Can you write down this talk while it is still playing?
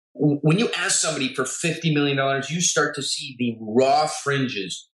when you ask somebody for $50 million, you start to see the raw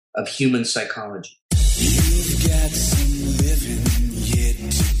fringes of human psychology. You've got some living yet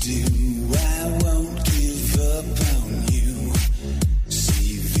to do. I won't give up on you.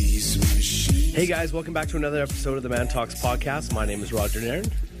 See these machines. Hey guys, welcome back to another episode of the Man Talks podcast. My name is Roger Nairn.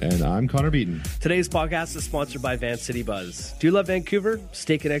 And I'm Connor Beaton. Today's podcast is sponsored by Van City Buzz. Do you love Vancouver?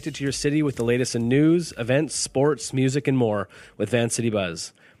 Stay connected to your city with the latest in news, events, sports, music, and more with Van City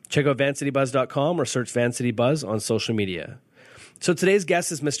Buzz. Check out vancitybuzz.com or search Van City Buzz on social media. So today's guest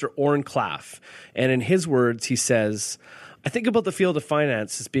is Mr. Oren Klaff. And in his words, he says, I think about the field of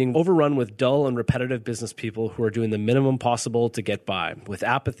finance as being overrun with dull and repetitive business people who are doing the minimum possible to get by, with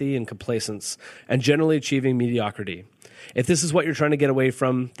apathy and complacence, and generally achieving mediocrity. If this is what you're trying to get away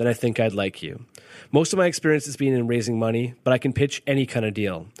from, then I think I'd like you. Most of my experience has been in raising money, but I can pitch any kind of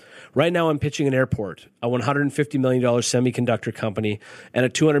deal. Right now, I'm pitching an airport, a $150 million semiconductor company, and a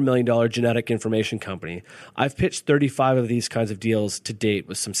 $200 million genetic information company. I've pitched 35 of these kinds of deals to date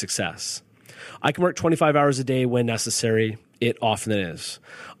with some success. I can work 25 hours a day when necessary. It often is.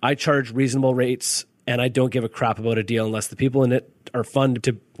 I charge reasonable rates, and I don't give a crap about a deal unless the people in it are fun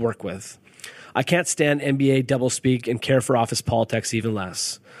to work with. I can't stand MBA doublespeak and care for office politics even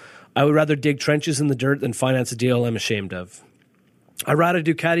less. I would rather dig trenches in the dirt than finance a deal I'm ashamed of. I ride a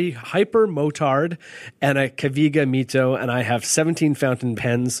Ducati Hyper Motard and a Kaviga Mito, and I have 17 fountain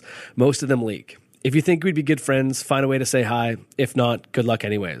pens. Most of them leak. If you think we'd be good friends, find a way to say hi. If not, good luck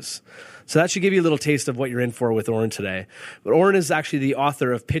anyways. So that should give you a little taste of what you're in for with Oren today. But Oren is actually the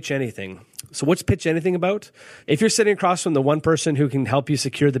author of Pitch Anything. So what's Pitch Anything about? If you're sitting across from the one person who can help you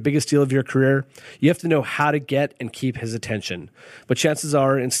secure the biggest deal of your career, you have to know how to get and keep his attention. But chances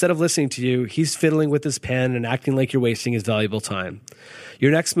are, instead of listening to you, he's fiddling with his pen and acting like you're wasting his valuable time.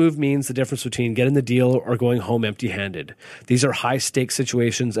 Your next move means the difference between getting the deal or going home empty-handed. These are high-stakes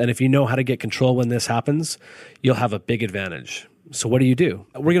situations, and if you know how to get control when this happens, you'll have a big advantage. So what do?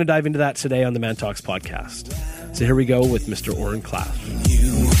 We're going to dive into that today on the Man Talks podcast. So here we go with Mr. Oren Klaff.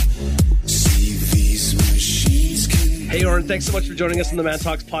 Hey, Oren, thanks so much for joining us on the Man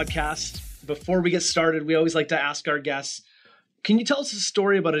Talks podcast. Before we get started, we always like to ask our guests, can you tell us a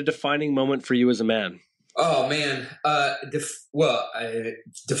story about a defining moment for you as a man? Oh, man. A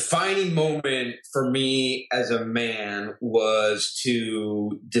defining moment for me as a man was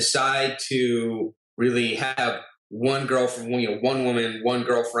to decide to really have one girlfriend, one woman, one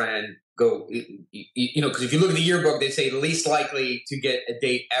girlfriend go, because if you look at the yearbook, they say least likely to get a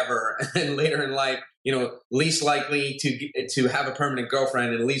date ever. And later in life, least likely to have a permanent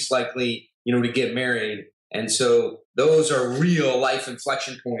girlfriend and least likely, to get married. And so those are real life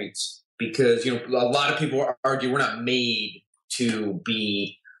inflection points because, a lot of people argue we're not made to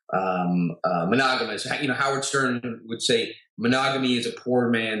be monogamous. Howard Stern would say monogamy is a poor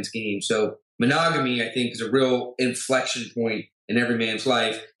man's game. So monogamy, I think, is a real inflection point in every man's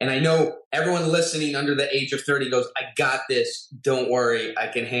life. And I know everyone listening under the age of 30 goes, I got this. Don't worry. I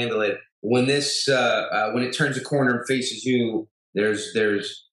can handle it. When when it turns a corner and faces you,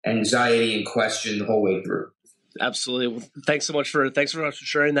 there's anxiety and question the whole way through. Absolutely. Thanks so much for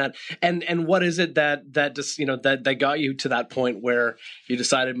sharing that. And what is it that just, that got you to that point where you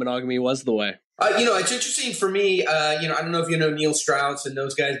decided monogamy was the way? It's interesting for me. I don't know if you know Neil Strauss and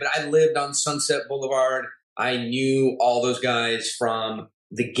those guys, but I lived on Sunset Boulevard. I knew all those guys from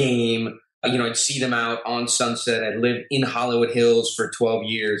the game. I'd see them out on Sunset. I lived in Hollywood Hills for 12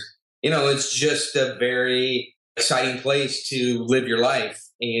 years. It's just a very exciting place to live your life.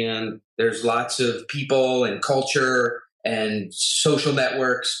 And there's lots of people and culture and social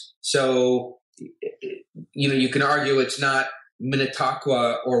networks. So, you can argue it's not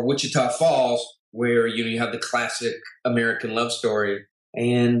Minnetonka or Wichita Falls where, you have the classic American love story.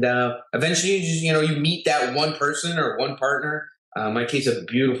 And eventually, you meet that one person or one partner. In my case, a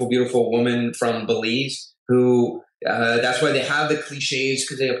beautiful, beautiful woman from Belize who that's why they have the cliches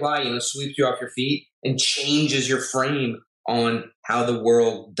because they apply, sweeps you off your feet and changes your frame on how the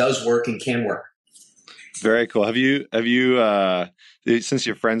world does work and can work. Very cool. Have you since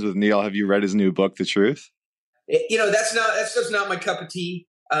you're friends with Neil, have you read his new book, The Truth? That's just not my cup of tea.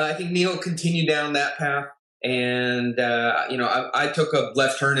 I think Neil continued down that path. And, I took a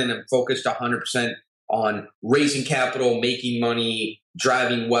left turn and I'm focused 100% on raising capital, making money,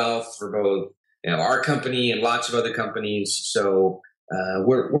 driving wealth for both, our company and lots of other companies. So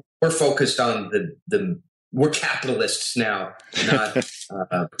we're focused on we're capitalists now, not,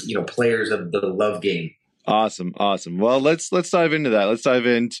 players of the love game. Awesome. Well, let's dive into that. Let's dive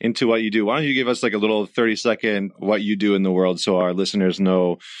into what you do. Why don't you give us like a little 30-second what you do in the world so our listeners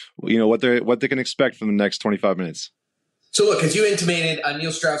know, what they can expect from the next 25 minutes. So look, as you intimated,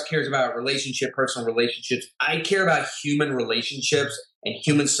 Neil Strauss cares about personal relationships. I care about human relationships and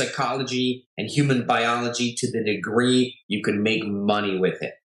human psychology and human biology to the degree you can make money with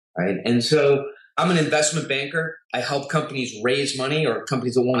it, right? And so I'm an investment banker. I help companies raise money or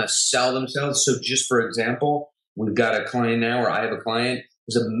companies that want to sell themselves. So just for example, we've got a client now, or I have a client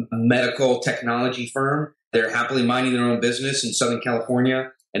who's a medical technology firm. They're happily minding their own business in Southern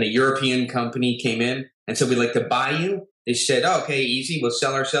California, and a European company came in and said, we'd like to buy you. They said, oh, okay, easy, we'll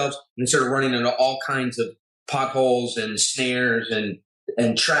sell ourselves. And they started running into all kinds of potholes and snares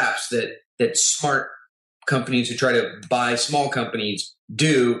and traps that smart companies who try to buy small companies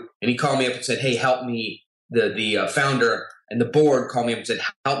do. And he called me up and said, hey, help me. The founder and the board called me up and said,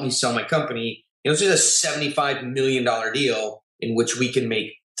 help me sell my company. This is a $75 million deal in which we can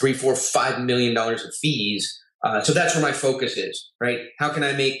make $3, $4, $5 million of fees. So that's where my focus is, right? How can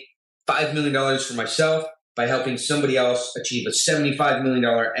I make $5 million for myself by helping somebody else achieve a $75 million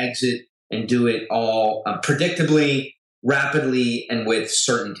exit and do it all predictably, rapidly, and with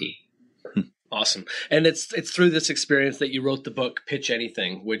certainty? Awesome. And it's through this experience that you wrote the book, Pitch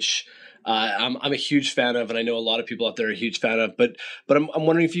Anything, which I'm a huge fan of, and I know a lot of people out there are a huge fan of. But I'm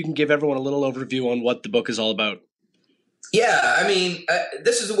wondering if you can give everyone a little overview on what the book is all about. Yeah, I mean,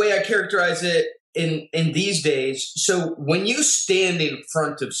 this is the way I characterize it in these days. So when you stand in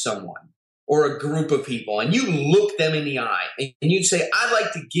front of someone or a group of people and you look them in the eye and you say, I'd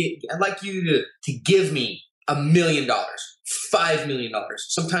like you to give me $1 million, $5 million,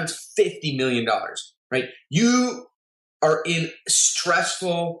 sometimes $50 million, right? You are in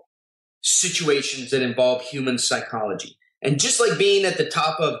stressful situations that involve human psychology. And just like being at the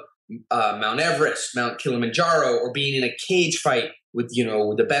top of Mount Everest, Mount Kilimanjaro, or being in a cage fight with,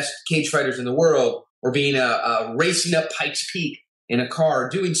 the best cage fighters in the world, or being racing up Pikes Peak in a car,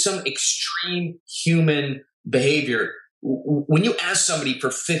 doing some extreme human behavior. When you ask somebody for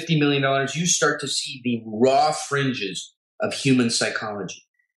 $50 million, you start to see the raw fringes of human psychology.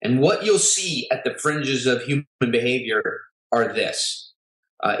 And what you'll see at the fringes of human behavior are this.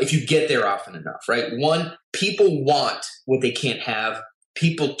 If you get there often enough, right? One, people want what they can't have.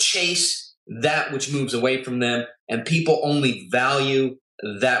 People chase that which moves away from them, and people only value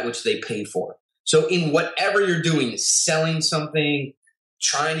that which they pay for. So in whatever you're doing, selling something,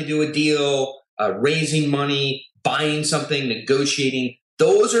 trying to do a deal, raising money, buying something, negotiating,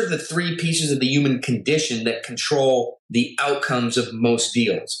 those are the three pieces of the human condition that control the outcomes of most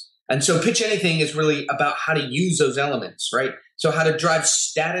deals. And so Pitch Anything is really about how to use those elements, right? So how to drive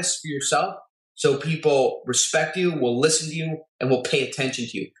status for yourself so people respect you, will listen to you, and will pay attention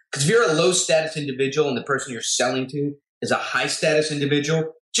to you. Because if you're a low status individual and the person you're selling to is a high status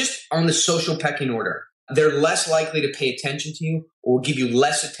individual, just on the social pecking order, they're less likely to pay attention to you or will give you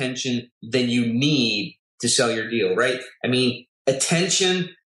less attention than you need to sell your deal, right? I mean, attention,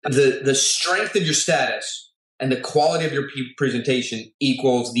 the strength of your status and the quality of your presentation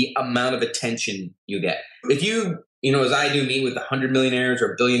equals the amount of attention you get. If you, as I do, meet with 100 millionaires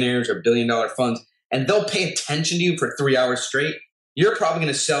or billionaires or billion-dollar funds, and they'll pay attention to you for 3 hours straight, you're probably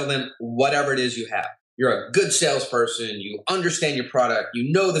going to sell them whatever it is you have. You're a good salesperson. You understand your product.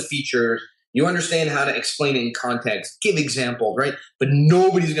 You know the features. You understand how to explain it in context, give examples, right? But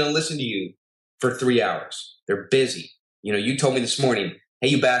nobody's going to listen to you for 3 hours. They're busy. You told me this morning, hey,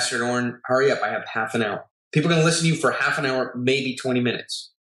 you bastard, Oren, hurry up. I have half an hour. People are going to listen to you for half an hour, maybe 20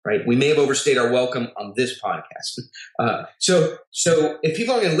 minutes, right? We may have overstayed our welcome on this podcast. So if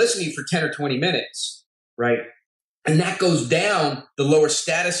people are going to listen to you for 10 or 20 minutes, right? And that goes down the lower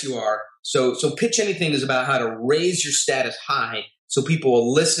status you are. So Pitch Anything is about how to raise your status high so people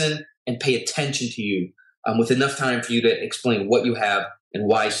will listen and pay attention to you with enough time for you to explain what you have and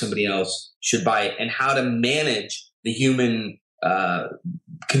why somebody else should buy it, and how to manage the human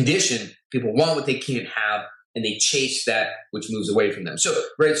condition. People want what they can't have, and they chase that which moves away from them. So,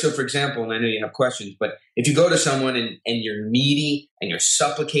 right. So, for example, and I know you have questions, but if you go to someone and you're needy and you're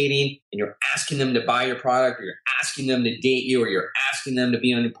supplicating and you're asking them to buy your product, or you're asking them to date you, or you're asking them to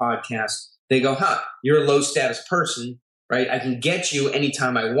be on your podcast, they go, you're a low status person, right? I can get you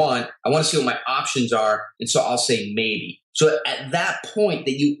anytime I want. I want to see what my options are. And so I'll say maybe. So at that point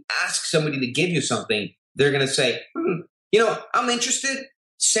that you ask somebody to give you something, they're going to say, I'm interested.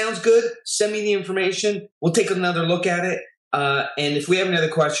 Sounds good. Send me the information. We'll take another look at it. And if we have any other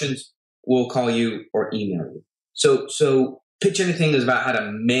questions, we'll call you or email you. So Pitch Anything is about how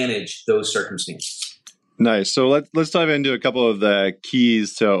to manage those circumstances. Nice. So let's dive into a couple of the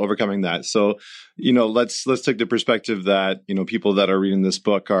keys to overcoming that. So, let's take the perspective that, people that are reading this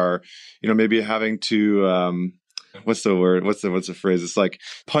book are, maybe having to what's the word? What's the phrase? It's like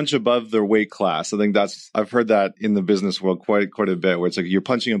punch above their weight class. I think I've heard that in the business world quite a bit, where it's like you're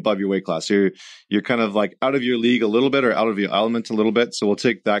punching above your weight class. So you're kind of like out of your league a little bit or out of your element a little bit. So we'll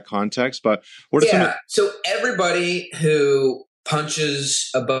take that context. But what are some so everybody who punches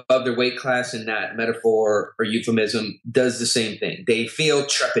above their weight class in that metaphor or euphemism does the same thing. They feel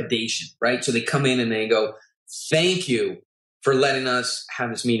trepidation, right? So they come in and they go, thank you for letting us have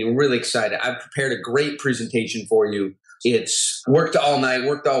this meeting. We're really excited. I've prepared a great presentation for you. It's worked all night,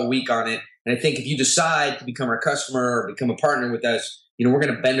 worked all week on it. And I think if you decide to become our customer or become a partner with us, we're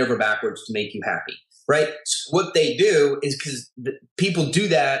going to bend over backwards to make you happy, right? So what they do is because people do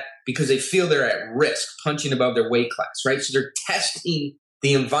that because they feel they're at risk, punching above their weight class, right? So they're testing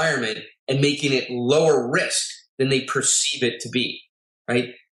the environment and making it lower risk than they perceive it to be, right?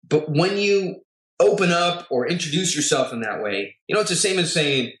 But when you open up or introduce yourself in that way, it's the same as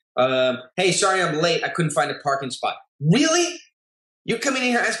saying, hey, sorry I'm late. I couldn't find a parking spot. Really? You're coming in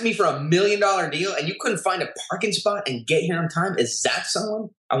here asking me for $1 million deal and you couldn't find a parking spot and get here on time? Is that someone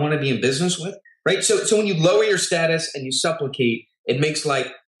I want to be in business with? Right? So when you lower your status and you supplicate, it makes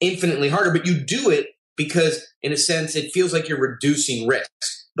life infinitely harder, but you do it because in a sense, it feels like you're reducing risk,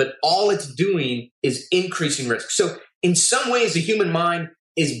 but all it's doing is increasing risk. So in some ways, the human mind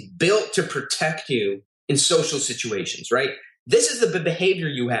is built to protect you in social situations, right? This is the behavior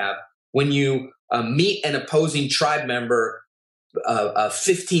you have when you meet an opposing tribe member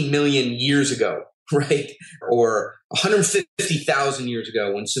 15 million years ago, right? Or 150,000 years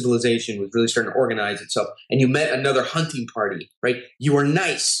ago when civilization was really starting to organize itself and you met another hunting party, right? You were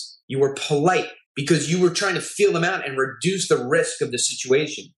nice, you were polite because you were trying to feel them out and reduce the risk of the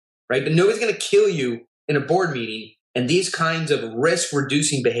situation, right? But nobody's going to kill you in a board meeting. And these kinds of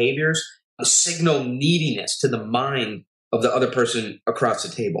risk-reducing behaviors signal neediness to the mind of the other person across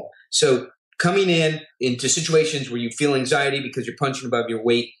the table. So coming into situations where you feel anxiety because you're punching above your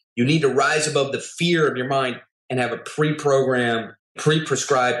weight, you need to rise above the fear of your mind and have a pre-programmed,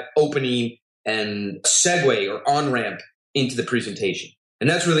 pre-prescribed opening and segue or on-ramp into the presentation. And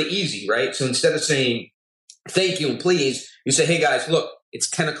that's really easy, right? So instead of saying, thank you and please, you say, hey guys, look, it's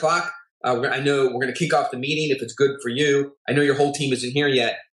 10 o'clock. I know we're going to kick off the meeting if it's good for you. I know your whole team isn't here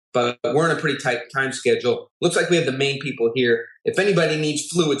yet, but we're on a pretty tight time schedule. Looks like we have the main people here. If anybody needs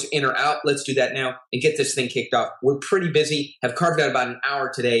fluids in or out, let's do that now and get this thing kicked off. We're pretty busy, have carved out about an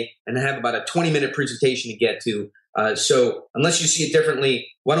hour today, and I have about a 20-minute presentation to get to. So unless you see it differently,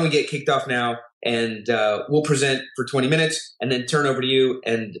 why don't we get kicked off now and we'll present for 20 minutes and then turn over to you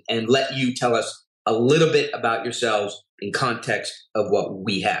and let you tell us a little bit about yourselves in context of what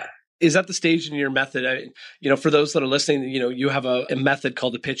we have. Is that the stage in your method? For those that are listening, you have a method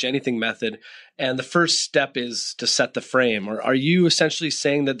called the pitch anything method. And the first step is to set the frame. Or are you essentially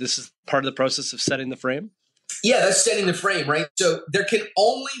saying that this is part of the process of setting the frame? Yeah, that's setting the frame, right? So there can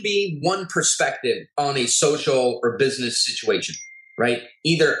only be one perspective on a social or business situation, right?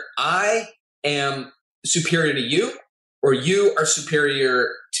 Either I am superior to you or you are superior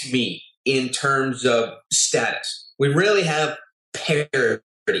to me in terms of status. We really have parity.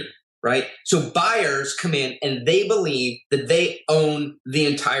 Right? So buyers come in and they believe that they own the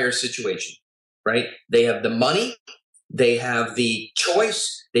entire situation, right? They have the money, they have the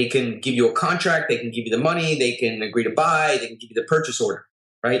choice, they can give you a contract, they can give you the money, they can agree to buy, they can give you the purchase order,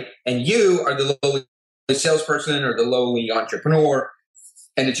 right? And you are the lowly salesperson or the lowly entrepreneur,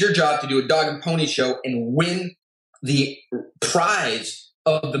 and it's your job to do a dog and pony show and win the prize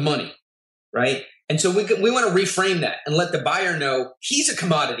of the money, right? And so we want to reframe that and let the buyer know he's a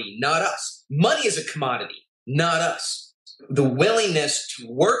commodity, not us. Money is a commodity, not us. The willingness to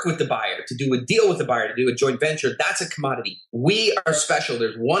work with the buyer, to do a deal with the buyer, to do a joint venture, that's a commodity. We are special.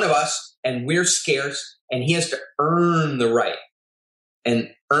 There's one of us and we're scarce and he has to earn the right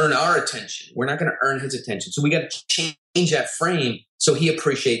and earn our attention. We're not going to earn his attention. So we got to change that frame so he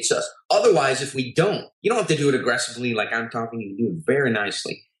appreciates us. Otherwise, if we don't, you don't have to do it aggressively like I'm talking. You do it very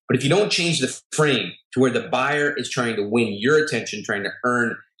nicely. But if you don't change the frame to where the buyer is trying to win your attention, trying to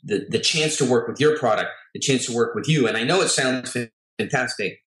earn the chance to work with your product, the chance to work with you, and I know it sounds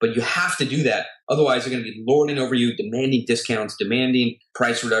fantastic, but you have to do that. Otherwise, they're going to be lording over you, demanding discounts, demanding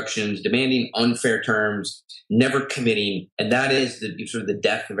price reductions, demanding unfair terms, never committing. And that is sort of the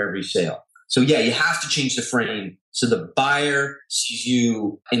death of every sale. So yeah, you have to change the frame so the buyer sees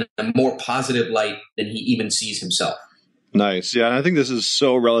you in a more positive light than he even sees himself. Nice. Yeah. And I think this is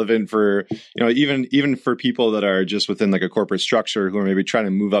so relevant for, even for people that are just within like a corporate structure who are maybe trying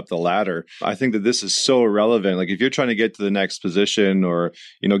to move up the ladder. I think that this is so relevant. Like if you're trying to get to the next position or,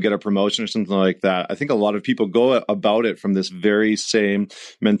 get a promotion or something like that, I think a lot of people go about it from this very same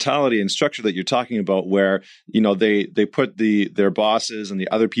mentality and structure that you're talking about where, they put their bosses and the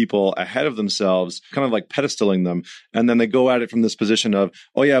other people ahead of themselves, kind of like pedestaling them. And then they go at it from this position of,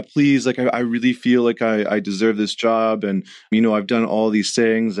 oh yeah, please, like I really feel like I deserve this job. And I've done all these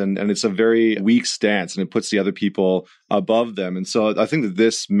things, and it's a very weak stance, and it puts the other people above them. And so I think that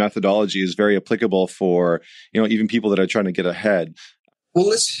this methodology is very applicable for, even people that are trying to get ahead. Well,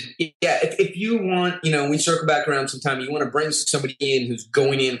 listen, yeah, if you want, we circle back around sometime, you want to bring somebody in who's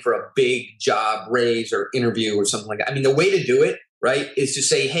going in for a big job raise or interview or something like that. I mean, the way to do it, right, is to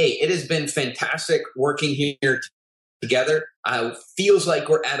say, hey, it has been fantastic working here together. Feels like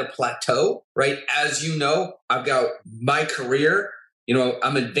we're at a plateau, right? As you know, I've got my career,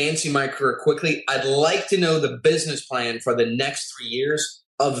 I'm advancing my career quickly. I'd like to know the business plan for the next 3 years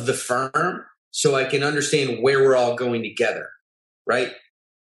of the firm so I can understand where we're all going together, right?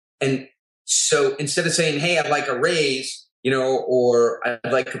 And so instead of saying, hey, I'd like a raise, or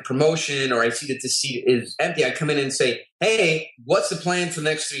I'd like a promotion, or I see that the seat is empty, I come in and say, hey, what's the plan for the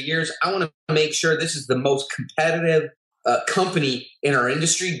next 3 years? I want to make sure this is the most competitive company in our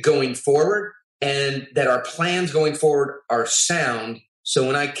industry going forward, and that our plans going forward are sound. So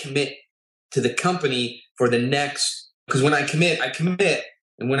when I commit to the company for the next, because when I commit,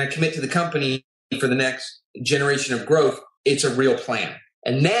 and when I commit to the company for the next generation of growth, it's a real plan.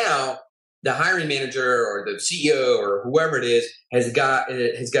 And now the hiring manager or the CEO or whoever it is has got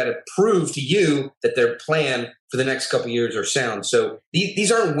to prove to you that their plan for the next couple of years are sound. So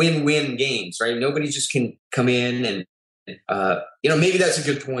these aren't win-win games, right? Nobody just can come in and maybe that's a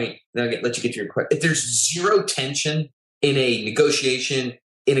good point. Then I'll let you get to your question. If there's zero tension in a negotiation,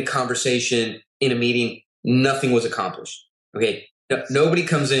 in a conversation, in a meeting, nothing was accomplished. Okay. Nobody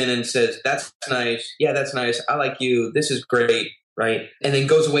comes in and says, that's nice. Yeah, that's nice. I like you. This is great. Right. And then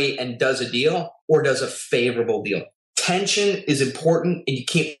goes away and does a deal or does a favorable deal. Tension is important and you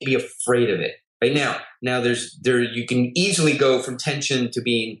can't be afraid of it. Right now you can easily go from tension to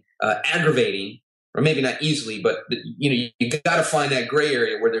being aggravating, or maybe not easily, but you got to find that gray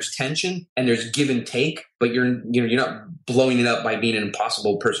area where there's tension and there's give and take, but you're not blowing it up by being an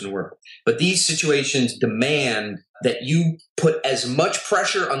impossible person to work with. But these situations demand that you put as much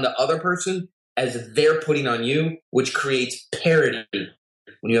pressure on the other person as they're putting on you, which creates parity.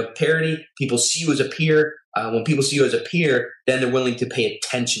 When you have parity, people see you as a peer. When people see you as a peer, then they're willing to pay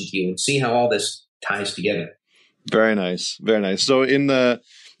attention to you and see how all this ties together. Very nice. Very nice. So in the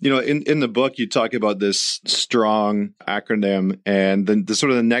book, you talk about this STRONG acronym, and then the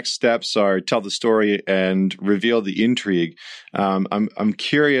sort of the next steps are tell the story and reveal the intrigue. I'm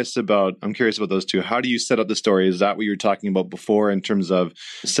curious about those two. How do you set up the story? Is that what you were talking about before in terms of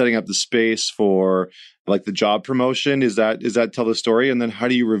setting up the space for like the job promotion? Is that tell the story? And then how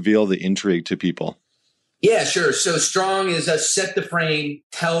do you reveal the intrigue to people? Yeah, sure. So STRONG is set the frame,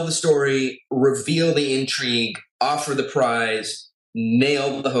 tell the story, reveal the intrigue, offer the prize,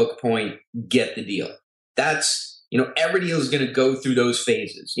 nail the hook point, get the deal. That's, every deal is going to go through those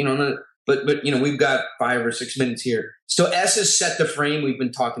phases, but we've got 5 or 6 minutes here. So S is set the frame. We've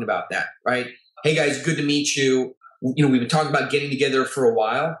been talking about that, right? Hey guys, good to meet you. We've been talking about getting together for a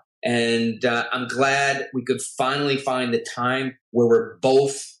while, and I'm glad we could finally find the time where we're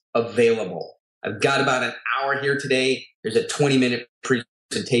both available. I've got about an hour here today. There's a 20-minute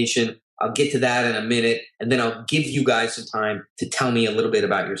presentation. I'll get to that in a minute, and then I'll give you guys some time to tell me a little bit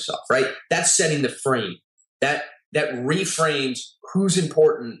about yourself, right? That's setting the frame. That reframes who's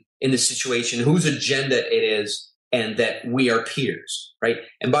important in the situation, whose agenda it is, and that we are peers, right?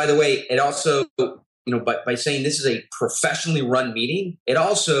 And by the way, it also, by saying this is a professionally run meeting, it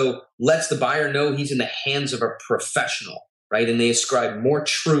also lets the buyer know he's in the hands of a professional, right? And they ascribe more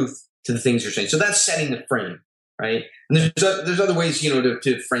truth to the things you're saying. So that's setting the frame, right? And there's other ways,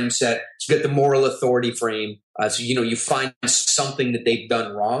 to frame set. So you got the moral authority frame. So, you find something that they've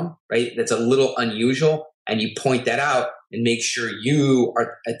done wrong, right? That's a little unusual, and you point that out and make sure you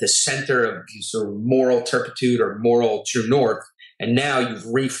are at the center of sort of moral turpitude or moral true north. And now you've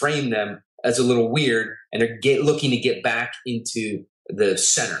reframed them as a little weird, and they're looking to get back into the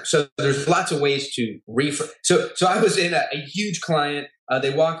center. So there's lots of ways to reframe. So I was in a huge client.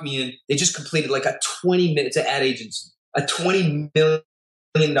 They walked me in. They just completed like a 20-minute, it's an ad agency, a $20 million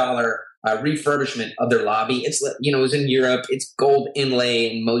refurbishment of their lobby. It's, it was in Europe. It's gold inlay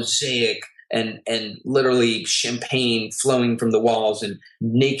and mosaic. and literally champagne flowing from the walls and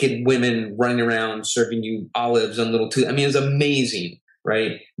naked women running around serving you olives on little I mean, it was amazing,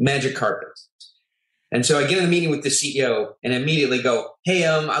 right? Magic carpets. And so I get in a meeting with the CEO and immediately go, hey,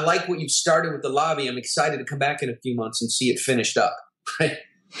 I like what you've started with the lobby. I'm excited to come back in a few months and see it finished up, right?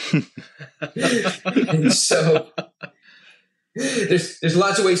 And so there's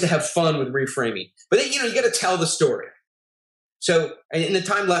lots of ways to have fun with reframing. But then, you got to tell the story. So in the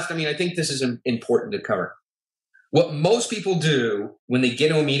time left, I mean, I think this is important to cover. What most people do when they get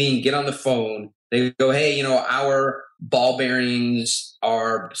to a meeting, get on the phone, they go, hey, our ball bearings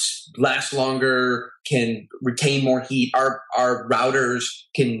last longer, can retain more heat. Our routers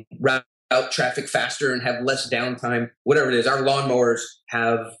can route traffic faster and have less downtime, whatever it is. Our lawnmowers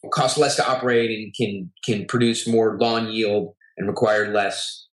cost less to operate and can produce more lawn yield and require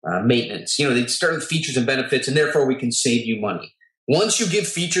less maintenance. They start with features and benefits, and therefore we can save you money. Once you give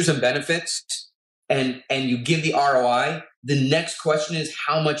features and benefits and you give the ROI, the next question is,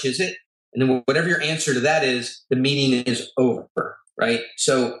 how much is it? And then whatever your answer to that is, the meeting is over, right?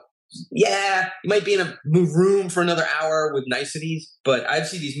 So yeah, you might be in a room for another hour with niceties, but I've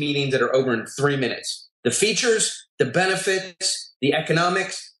seen these meetings that are over in 3 minutes. The features, the benefits, the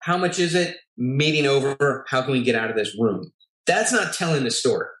economics, how much is it? Meeting over, how can we get out of this room? That's not telling the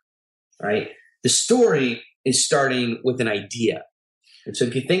story, right? The story is starting with an idea. And so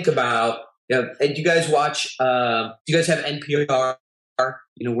if you think about, do you guys watch, do you guys have NPR?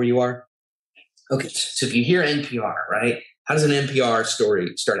 Where you are? Okay, so if you hear NPR, right? How does an NPR story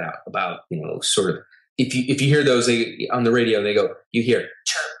start out about, sort of, if you hear those on the radio, they go, you hear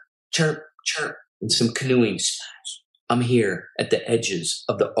chirp, chirp, chirp, and some canoeing splash. I'm here at the edges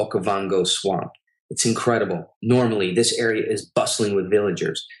of the Okavango swamp. It's incredible. Normally, this area is bustling with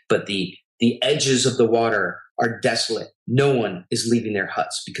villagers, but the edges of the water are desolate. No one is leaving their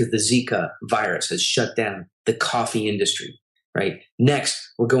huts because the Zika virus has shut down the coffee industry. Right. Next,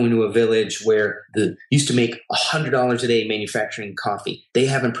 we're going to a village where used to make $100 a day manufacturing coffee. They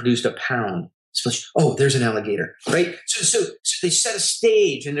haven't produced a pound. Oh, there's an alligator. Right. So they set a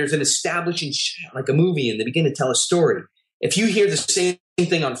stage and there's an establishing shot like a movie, and they begin to tell a story. If you hear the same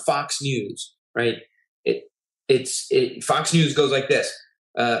thing on Fox News, right? Fox News goes like this.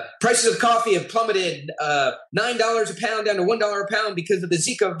 Prices of coffee have plummeted $9 a pound down to $1 a pound because of the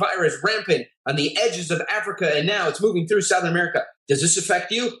Zika virus rampant on the edges of Africa, and now it's moving through South America. Does this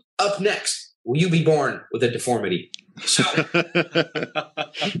affect you? Up next, will you be born with a deformity? So,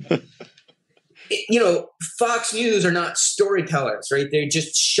 Fox News are not storytellers, right? They're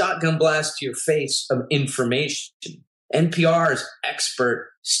just shotgun blasts to your face of information. NPR's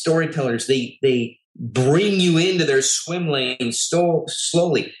expert storytellers, they bring you into their swim lane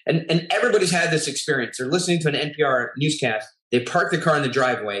slowly. And everybody's had this experience. They're listening to an NPR newscast. They park the car in the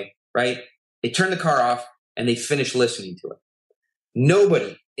driveway, right? They turn the car off and they finish listening to it.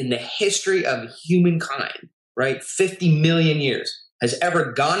 Nobody in the history of humankind, right, 50 million years, has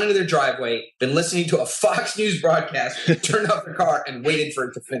ever gone into their driveway, been listening to a Fox News broadcast, turned off their car, and waited for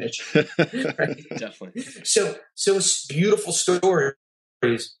it to finish. Right? Definitely. So it's beautiful stories.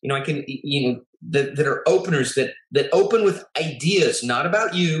 I can, that are openers that open with ideas, not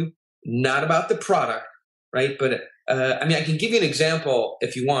about you, not about the product, right? But I can give you an example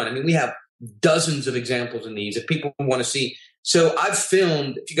if you want. We have dozens of examples in these if people want to see. So I've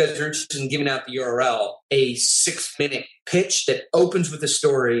filmed, if you guys are interested in giving out the URL, a 6-minute pitch that opens with a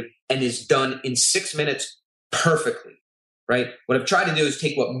story and is done in 6 minutes perfectly, right? What I've tried to do is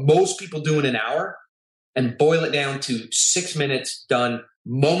take what most people do in an hour and boil it down to 6 minutes, done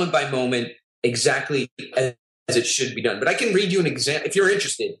moment by moment, exactly as it should be done. But I can read you an example if you're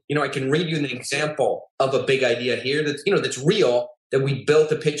interested. I can read you an example of a big idea here that's real, that we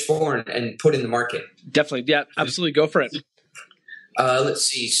built a pitch for and put in the market. Definitely, yeah, absolutely, go for it. Let's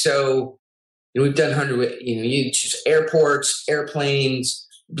see. So we've done 100. You choose airports, airplanes,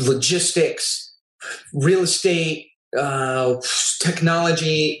 logistics, real estate,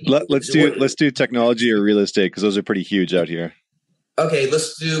 technology. Let's do technology or real estate, because those are pretty huge out here. Okay,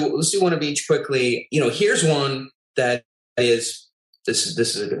 let's do one of each quickly. Here's one that is this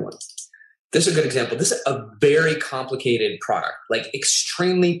is a good one. This is a good example. This is a very complicated product, like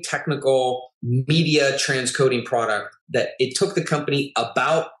extremely technical media transcoding product that it took the company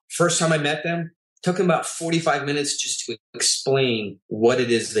first time I met them, took them about 45 minutes just to explain what it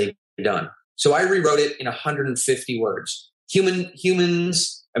is they've done. So I rewrote it in 150 words.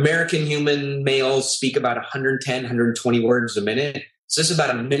 American human males speak about 110, 120 words a minute. So this is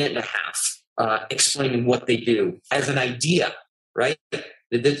about a minute and a half explaining what they do as an idea, right?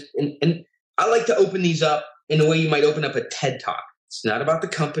 And I like to open these up in a way you might open up a TED Talk. It's not about the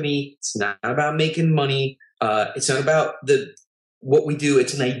company. It's not about making money. It's not about what we do.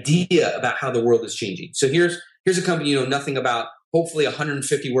 It's an idea about how the world is changing. So here's a company you know nothing about. Hopefully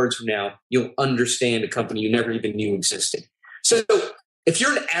 150 words from now, you'll understand a company you never even knew existed. So if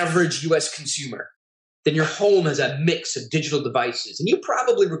you're an average US consumer, then your home has a mix of digital devices, and you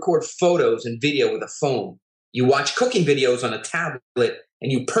probably record photos and video with a phone. You watch cooking videos on a tablet,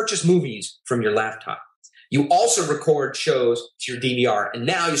 and you purchase movies from your laptop. You also record shows to your DVR, and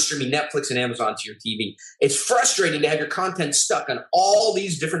now you're streaming Netflix and Amazon to your TV. It's frustrating to have your content stuck on all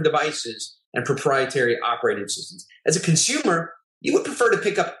these different devices and proprietary operating systems. As a consumer, you would prefer to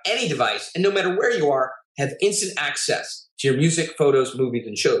pick up any device, and no matter where you are, have instant access to your music, photos, movies,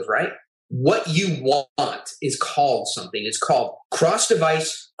 and shows, right? What you want is called something. It's called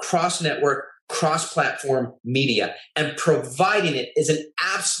cross-device, cross-network, cross-platform media. And providing it is an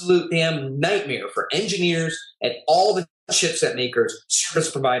absolute damn nightmare for engineers and all the chipset makers,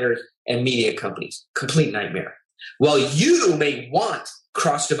 service providers, and media companies. Complete nightmare. While you may want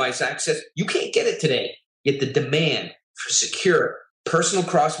cross-device access, you can't get it today. Yet the demand for secure personal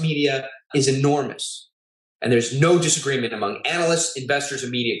cross-media is enormous. And there's no disagreement among analysts, investors,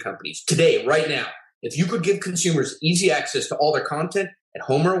 and media companies. Today, right now, if you could give consumers easy access to all their content at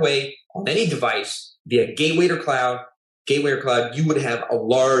home or away on any device via gateway or cloud, you would have a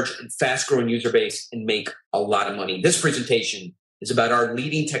large and fast-growing user base and make a lot of money. This presentation is about our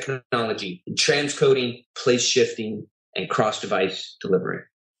leading technology in transcoding, place shifting, and cross-device delivery.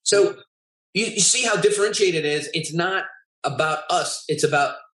 So you see how differentiated it is. It's not about us. It's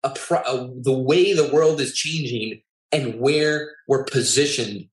about the way the world is changing and where we're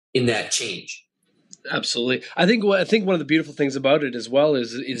positioned in that change. Absolutely. I think one of the beautiful things about it as well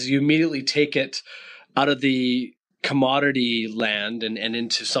is you immediately take it out of the commodity land and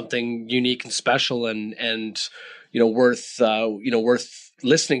into something unique and special and worth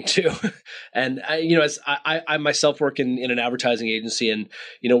listening to. And as I myself work in an advertising agency, and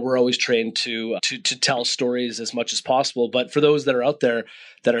we're always trained to tell stories as much as possible. But for those that are out there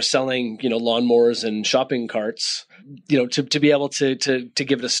that are selling lawnmowers and shopping carts, to be able to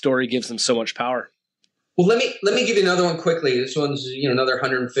give it a story gives them so much power. Well, let me give you another one quickly. This one's another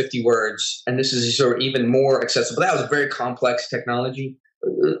 150 words, and this is sort of even more accessible. That was a very complex technology.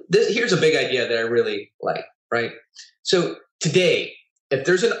 Here's a big idea that I really like. Right. So today, if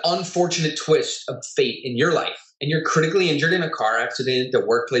there's an unfortunate twist of fate in your life and you're critically injured in a car accident, a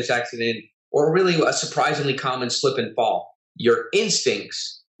workplace accident, or really a surprisingly common slip and fall, your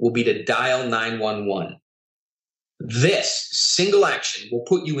instincts will be to dial 911. This single action will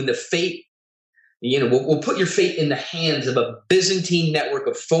put you in the fate, will put your fate in the hands of a Byzantine network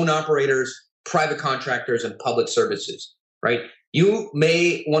of phone operators, private contractors, and public services, right? You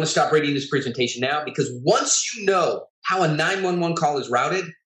may want to stop reading this presentation now, because once you know how a 911 call is routed,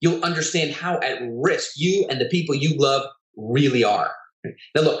 you'll understand how at risk you and the people you love really are.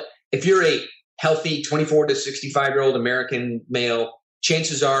 Now, look, if you're a healthy 24 to 65-year-old American male,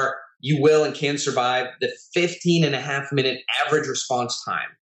 chances are you will and can survive the 15.5-minute average response time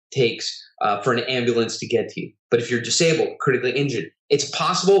takes for an ambulance to get to you. But if you're disabled, critically injured, it's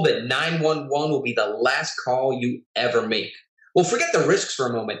possible that 911 will be the last call you ever make. Well, forget the risks for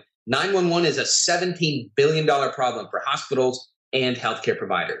a moment. 911 is a $17 billion problem for hospitals and healthcare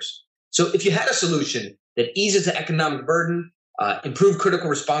providers. So if you had a solution that eases the economic burden, improve critical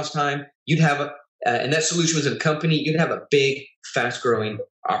response time, you'd have and that solution was in a company, you'd have a big, fast-growing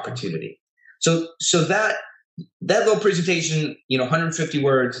opportunity. So that little presentation, 150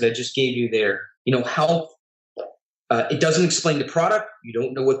 words that I just gave you there, help. It doesn't explain the product. You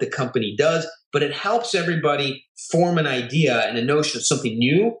don't know what the company does, but it helps everybody form an idea and a notion of something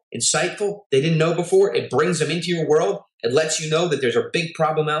new, insightful, they didn't know before. It brings them into your world. It lets you know that there's a big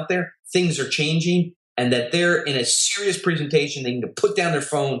problem out there. Things are changing, and that they're in a serious presentation. They need to put down their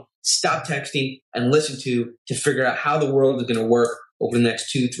phone, stop texting, and listen to figure out how the world is going to work over the next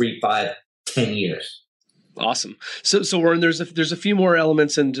 2, 3, 5, 10 years. Awesome. So Oren, there's a few more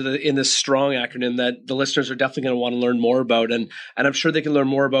elements in this strong acronym that the listeners are definitely going to want to learn more about, and I'm sure they can learn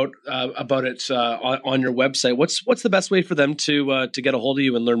more about it on your website. What's the best way for them to get a hold of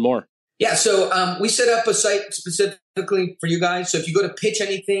you and learn more? Yeah, so we set up a site specifically for you guys. So if you go to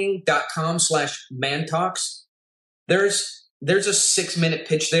pitchanything.com/mantalks, there's a 6-minute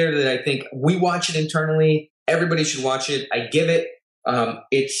pitch there that I think we watch it internally. Everybody should watch it. I give it.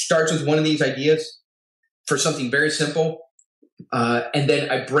 It starts with one of these ideas for something very simple. And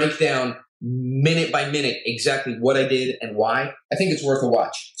then I break down minute by minute exactly what I did and why. I think it's worth a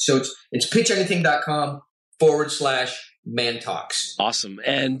watch. So it's pitchanything.com Man Talks. Awesome.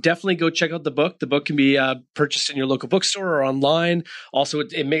 And definitely go check out the book. The book can be purchased in your local bookstore or online. Also,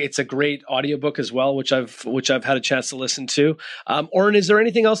 it's a great audiobook as well, which I've had a chance to listen to. Oren, is there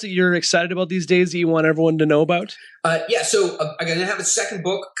anything else that you're excited about these days that you want everyone to know about? So I'm going to have a second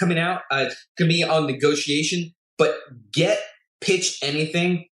book coming out. It's going to be on negotiation, but pitch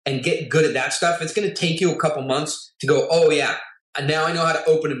anything and get good at that stuff. It's going to take you a couple months to go, oh yeah, and now I know how to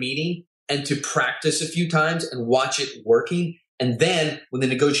open a meeting, and to practice a few times and watch it working. And then when the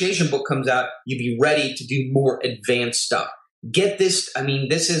negotiation book comes out, you'll be ready to do more advanced stuff. Get this. I mean,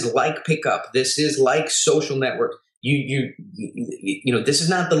 this is like pickup. This is like social network. You know, this is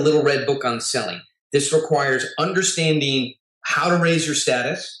not the little red book on selling. This requires understanding how to raise your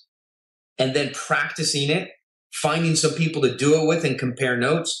status and then practicing it, finding some people to do it with and compare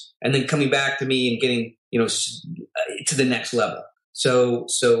notes, and then coming back to me and getting, to the next level.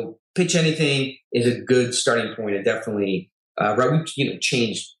 So pitch anything is a good starting point. It definitely,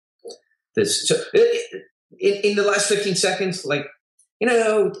 changed this. So in the last 15 seconds, I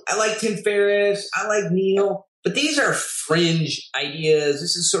like Tim Ferriss, I like Neil, but these are fringe ideas.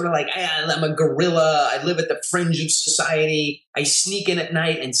 This is sort of like, I'm a gorilla. I live at the fringe of society. I sneak in at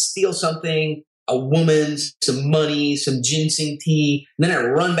night and steal something, a woman, some money, some ginseng tea, and then I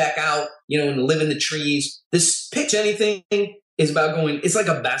run back out, and live in the trees. This pitch anything is about it's like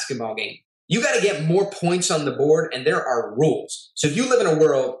a basketball game. You got to get more points on the board, and there are rules. So if you live in a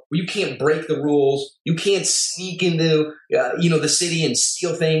world where you can't break the rules, you can't sneak into, the city and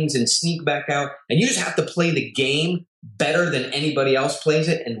steal things and sneak back out, and you just have to play the game better than anybody else plays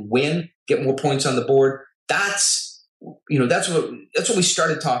it and win, get more points on the board. That's what we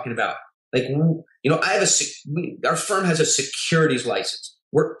started talking about. Our firm has a securities license.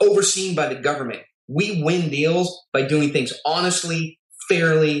 We're overseen by the government. We win deals by doing things honestly,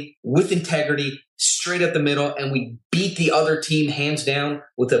 fairly, with integrity, straight up the middle, and we beat the other team hands down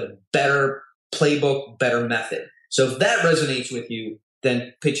with a better playbook, better method. So if that resonates with you,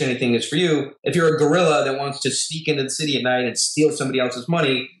 then pitch anything is for you. If you're a gorilla that wants to sneak into the city at night and steal somebody else's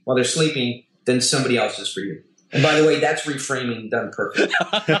money while they're sleeping, then somebody else is for you. And by the way, that's reframing done perfect.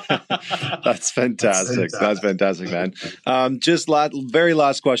 That's fantastic. That's fantastic, man. Very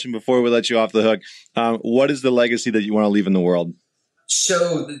last question before we let you off the hook. What is the legacy that you want to leave in the world?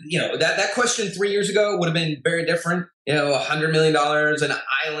 So, that question 3 years ago would have been very different. $100 million, an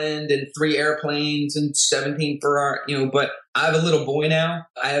island, and 3 airplanes, and 17 Ferrari. But I have a little boy now.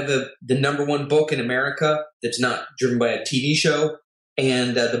 I have the number 1 book in America that's not driven by a TV show,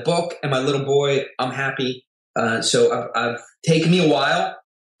 and the book and my little boy. I'm happy. So I've taken me a while,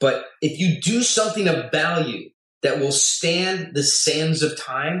 but if you do something of value that will stand the sands of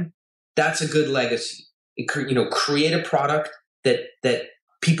time, that's a good legacy. Create a product that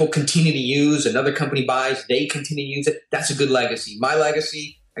people continue to use, another company buys, they continue to use it. That's a good legacy. My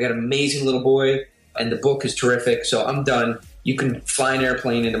legacy, I got an amazing little boy, and the book is terrific. So I'm done. You can fly an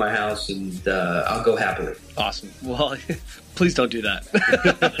airplane into my house, and I'll go happily. Awesome. Well, please don't do that.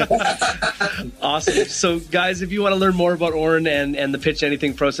 Awesome. So, guys, if you want to learn more about Oren and the Pitch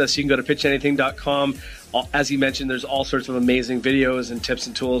Anything process, you can go to pitchanything.com. As he mentioned, there's all sorts of amazing videos and tips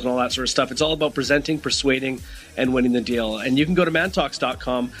and tools and all that sort of stuff. It's all about presenting, persuading, and winning the deal. And you can go to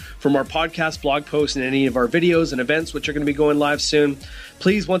mantalks.com for more podcasts, blog posts, and any of our videos and events, which are going to be going live soon.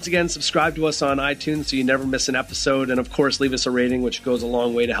 Please, once again, subscribe to us on iTunes so you never miss an episode. And, of course, leave us a rating, which goes a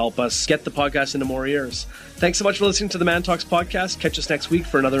long way to help us get the podcast into more ears. Thanks so much for listening to the Man Talks podcast. Catch us next week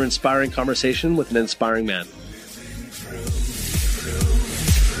for another inspiring conversation with an inspiring man.